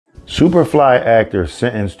Superfly actor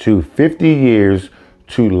sentenced to 50 years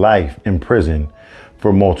to life in prison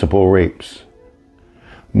for multiple rapes.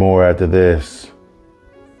 More after this.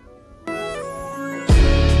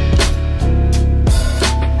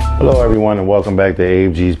 Hello everyone and welcome back to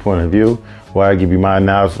Abe G's Point of View, where I give you my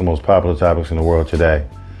analysis of the most popular topics in the world today.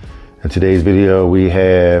 In today's video, we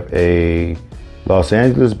have a Los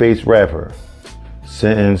Angeles-based rapper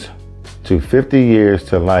sentenced to 50 years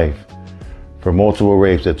to life for multiple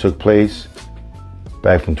rapes that took place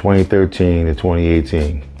back from 2013 to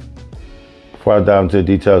 2018. Before I dive into the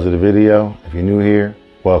details of the video, if you're new here,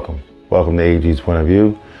 welcome. Welcome to Abe G's Point of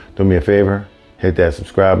View. Do me a favor, hit that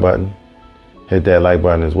subscribe button, hit that like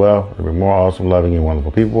button as well. There'll be more awesome, loving, and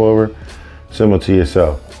wonderful people over, similar to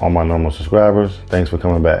yourself. All my normal subscribers, thanks for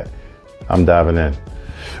coming back. I'm diving in.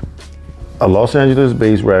 A Los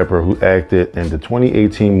Angeles-based rapper who acted in the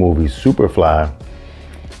 2018 movie Superfly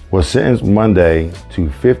was sentenced Monday to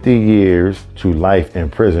 50 years to life in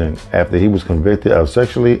prison after he was convicted of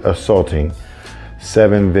sexually assaulting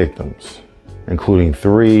 7 victims, including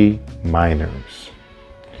 3 minors.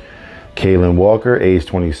 Kaalan Walker, age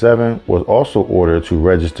 27, was also ordered to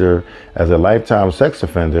register as a lifetime sex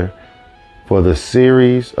offender for the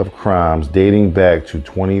series of crimes dating back to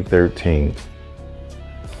 2013.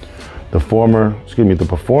 The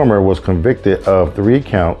performer was convicted of 3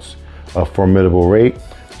 counts of formidable rape,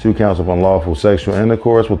 2 counts of unlawful sexual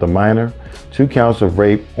intercourse with a minor, 2 counts of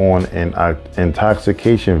rape on an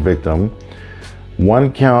intoxication victim,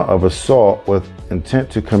 1 count of assault with intent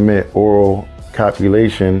to commit oral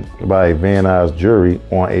copulation by a Van Nuys jury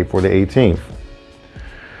on April the 18th.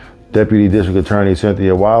 Deputy District Attorney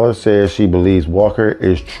Cynthia Wallace says she believes Walker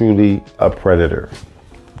is truly a predator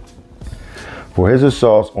for his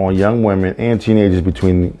assaults on young women and teenagers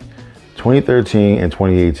between 2013 and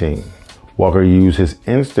 2018. Walker used his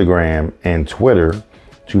Instagram and Twitter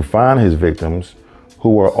to find his victims,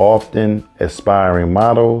 who were often aspiring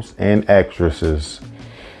models and actresses,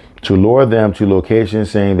 to lure them to locations,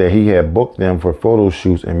 saying that he had booked them for photo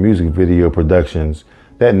shoots and music video productions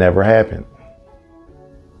that never happened.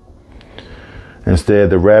 Instead,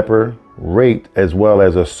 the rapper raped as well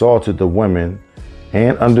as assaulted the women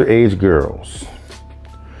and underage girls.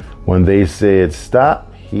 When they said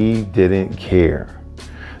stop, he didn't care.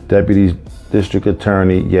 Deputy District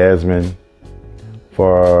Attorney Yasmin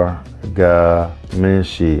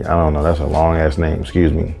Fargamenshi, I don't know, that's a long ass name,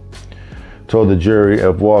 excuse me, told the jury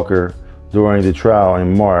of Walker during the trial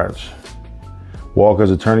in March.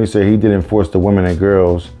 Walker's attorney said he didn't force the women and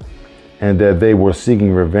girls and that they were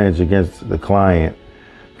seeking revenge against the client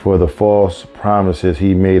for the false promises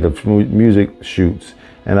he made of music shoots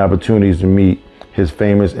and opportunities to meet his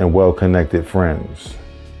famous and well-connected friends.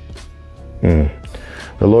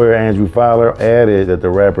 The lawyer Andrew Fowler added that the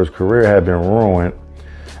rapper's career had been ruined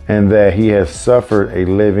and that he has suffered a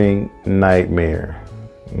living nightmare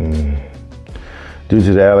due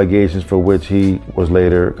to the allegations for which he was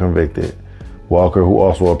later convicted. Walker, who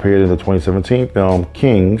also appeared in the 2017 film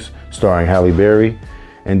Kings, starring Halle Berry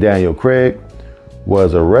and Daniel Craig,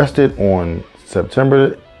 was arrested on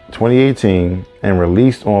September 2018 and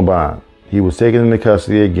released on bond. He was taken into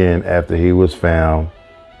custody again after he was found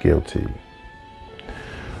guilty.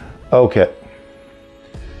 Okay,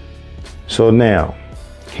 so now,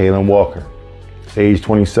 Kaalan Walker, age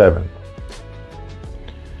 27,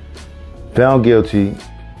 found guilty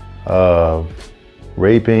of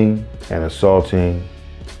raping and assaulting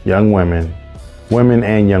young women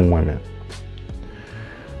and young women.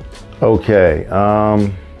 Okay,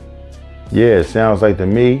 yeah, it sounds like to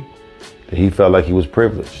me that he felt like he was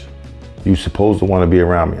privileged. You're supposed to want to be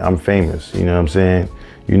around me. I'm famous, you know what I'm saying?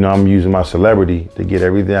 You know, I'm using my celebrity to get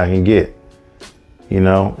everything I can get, you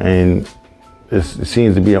know, and it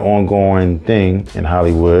seems to be an ongoing thing in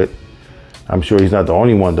Hollywood. I'm sure he's not the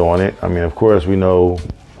only one doing it. I mean, of course, we know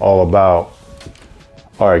all about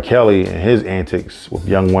R. Kelly and his antics with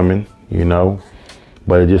young women, you know,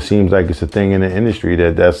 but it just seems like it's a thing in the industry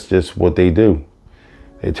that's just what they do.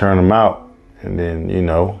 They turn them out and then, you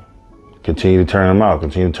know, continue to turn them out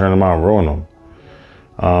and ruin them.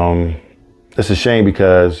 It's a shame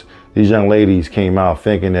because these young ladies came out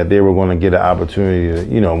thinking that they were going to get an opportunity to,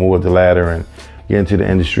 you know, move up the ladder and get into the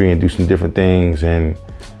industry and do some different things, and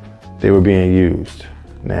they were being used.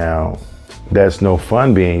 Now, that's no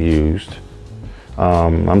fun being used.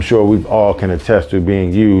 I'm sure we all can attest to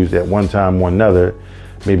being used at one time or another,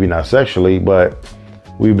 maybe not sexually, but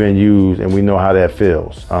we've been used and we know how that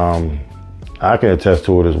feels. I can attest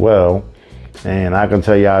to it as well, and I can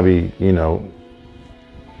tell you I be, you know,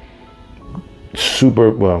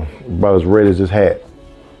 super, well, about as red as this hat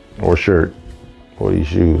or shirt or these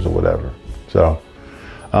shoes or whatever. So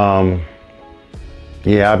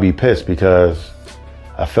Yeah, I'd be pissed because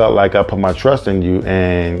I felt like I put my trust in you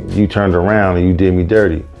and you turned around and you did me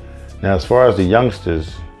dirty. Now, as far as the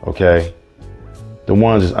youngsters, okay, the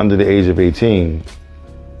ones that's under the age of 18,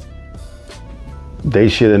 they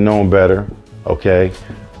should have known better, okay?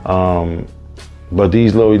 But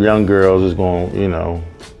these little young girls is going, you know,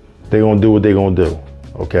 they're going to do what they're going to do,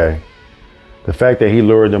 okay? The fact that he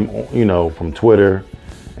lured them, you know, from Twitter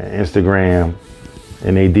and Instagram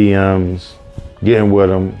and they DMs, getting with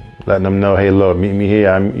them, letting them know, hey, look, meet me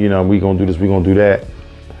here. You know, we gonna do this, we gonna do that.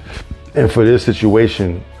 And for this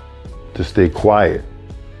situation to stay quiet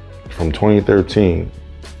from 2013,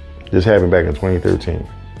 this happened back in 2013,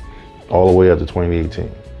 all the way up to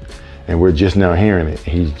 2018. And we're just now hearing it.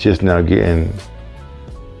 He's just now getting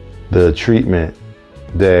the treatment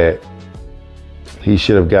that he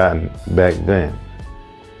should have gotten back then.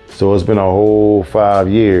 So it's been a whole 5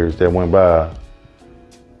 years that went by.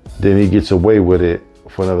 Then he gets away with it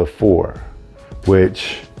for another 4,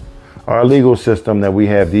 which our legal system that we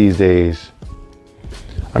have these days,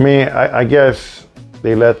 I mean, I guess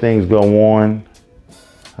they let things go on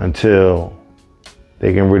until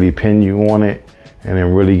they can really pin you on it and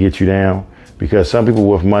then really get you down. Because some people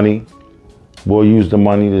with money will use the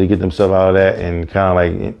money to get themselves out of that and kind of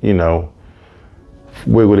like, you know,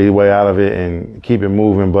 wiggle their way out of it and keep it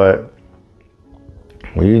moving. But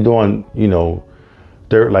when you're doing, you know,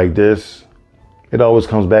 dirt like this, it always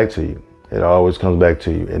comes back to you. It always comes back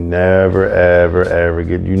to you. It never, ever, ever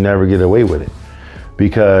you never get away with it.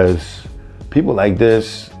 Because people like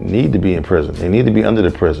this need to be in prison. They need to be under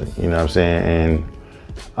the prison, you know what I'm saying? And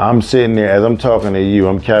I'm sitting there, as I'm talking to you,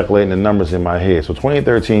 I'm calculating the numbers in my head. So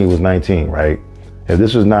 2013 was 19, right? If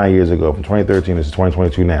this was 9 years ago, from 2013, this is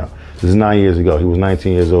 2022 now. This is 9 years ago. He was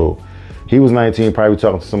 19 years old. He was 19, probably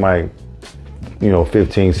talking to somebody, you know,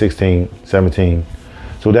 15, 16, 17.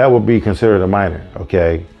 So that would be considered a minor,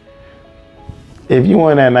 okay? If you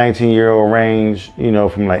in that 19-year-old range, you know,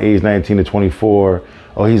 from like age 19 to 24,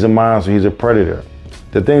 oh, he's a monster, he's a predator.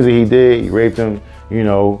 The things that he did, he raped them, you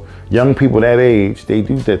know, young people that age, they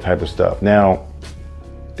do that type of stuff. Now,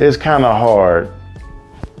 it's kind of hard.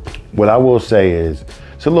 What I will say is,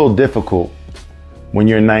 it's a little difficult when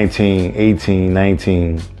you're 19, 18,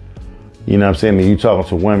 19, you know what I'm saying, and you talking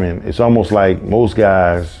to women. It's almost like most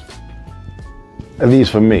guys, at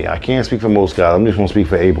least for me, I can't speak for most guys, I'm just gonna speak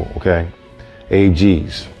for Abel, okay?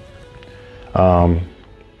 AGs.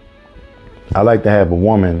 I like to have a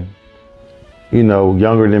woman, you know,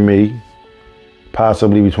 younger than me,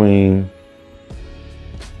 possibly between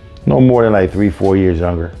no more than like 3-4 years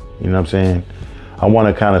younger, you know what I'm saying? I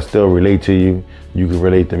wanna kind of still relate to you. You can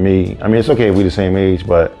relate to me. I mean, it's okay if we're the same age,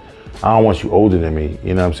 but I don't want you older than me,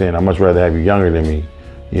 you know what I'm saying? I'd much rather have you younger than me,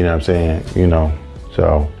 you know what I'm saying? You know,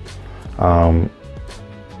 so,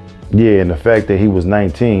 yeah, and the fact that he was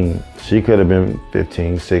 19, she could have been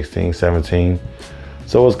 15, 16, 17.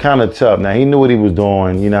 So it's kind of tough. Now, he knew what he was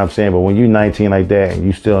doing, you know what I'm saying? But when you're 19 like that and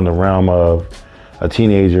you still in the realm of a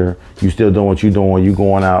teenager, you still doing what you're doing, you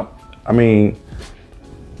going out. I mean,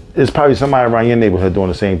 there's probably somebody around your neighborhood doing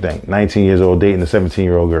the same thing. 19 years old dating a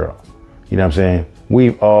 17-year-old girl. You know what I'm saying?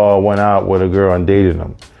 We all went out with a girl and dated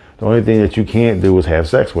them. The only thing that you can't do is have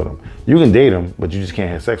sex with them. You can date them, but you just can't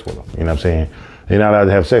have sex with them. You know what I'm saying? They're not allowed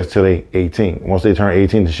to have sex till they 18. Once they turn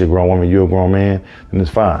 18, she's a grown woman, you're a grown man, then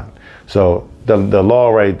it's fine. So the law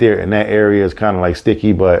right there in that area is kind of like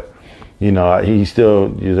sticky, but you know, he still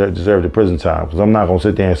deserved the prison time. Because I'm not gonna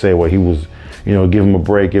sit there and say, well, he was, you know, give him a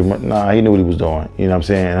break, nah, he knew what he was doing. You know what I'm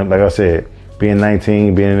saying? Like I said, being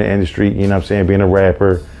 19, being in the industry, you know what I'm saying, being a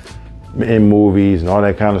rapper, in movies and all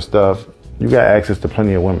that kind of stuff, you got access to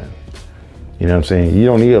plenty of women. You know what I'm saying? You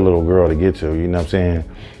don't need a little girl to get to, you know what I'm saying?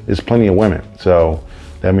 There's plenty of women. So,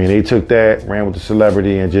 I mean, they took that, ran with the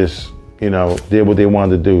celebrity and just, you know, did what they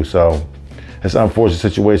wanted to do. So, it's an unfortunate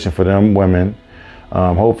situation for them women.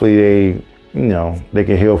 Hopefully they, you know, they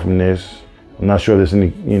can heal from this. I'm not sure there's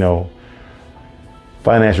any, you know,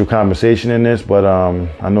 financial compensation in this, but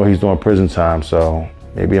I know he's doing prison time, so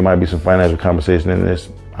maybe it might be some financial compensation in this.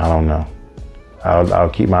 I don't know. I'll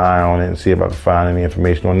keep my eye on it and see if I can find any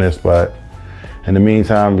information on this, but in the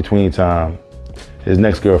meantime, between time, his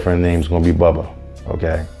next girlfriend name is gonna be Bubba,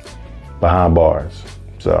 okay? Behind bars.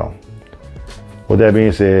 So, with that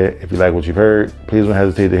being said, if you like what you've heard, please don't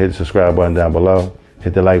hesitate to hit the subscribe button down below.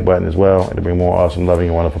 Hit the like button as well. It'll bring more awesome, loving,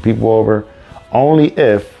 and wonderful people over. Only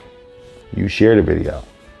if you share the video.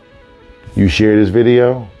 You share this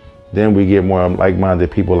video, then we get more like-minded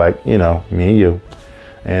people like, you know, me and you.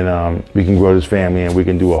 And we can grow this family and we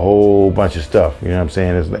can do a whole bunch of stuff. You know what I'm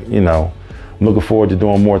saying? It's like, you know, I'm looking forward to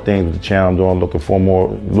doing more things with the channel. I'm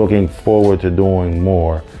looking forward to doing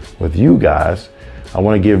more with you guys. I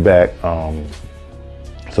want to give back.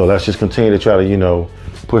 So let's just continue to try to, you know,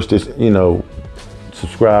 push this, you know,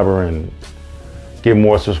 subscriber and get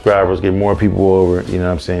more subscribers, get more people over. You know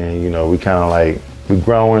what I'm saying? You know, we kind of like, we're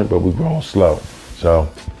growing, but we're growing slow. So,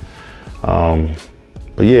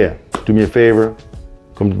 but yeah, do me a favor.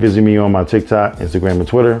 Come visit me on my TikTok, Instagram, and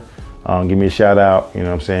Twitter. Give me a shout out, you know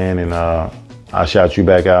what I'm saying? And I'll shout you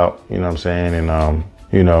back out, you know what I'm saying? And,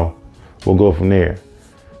 you know, we'll go from there.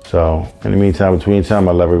 So in the meantime, between time,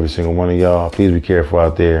 I love every single one of y'all. Please be careful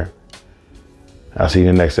out there. I'll see you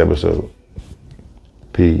in the next episode.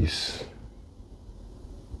 Peace.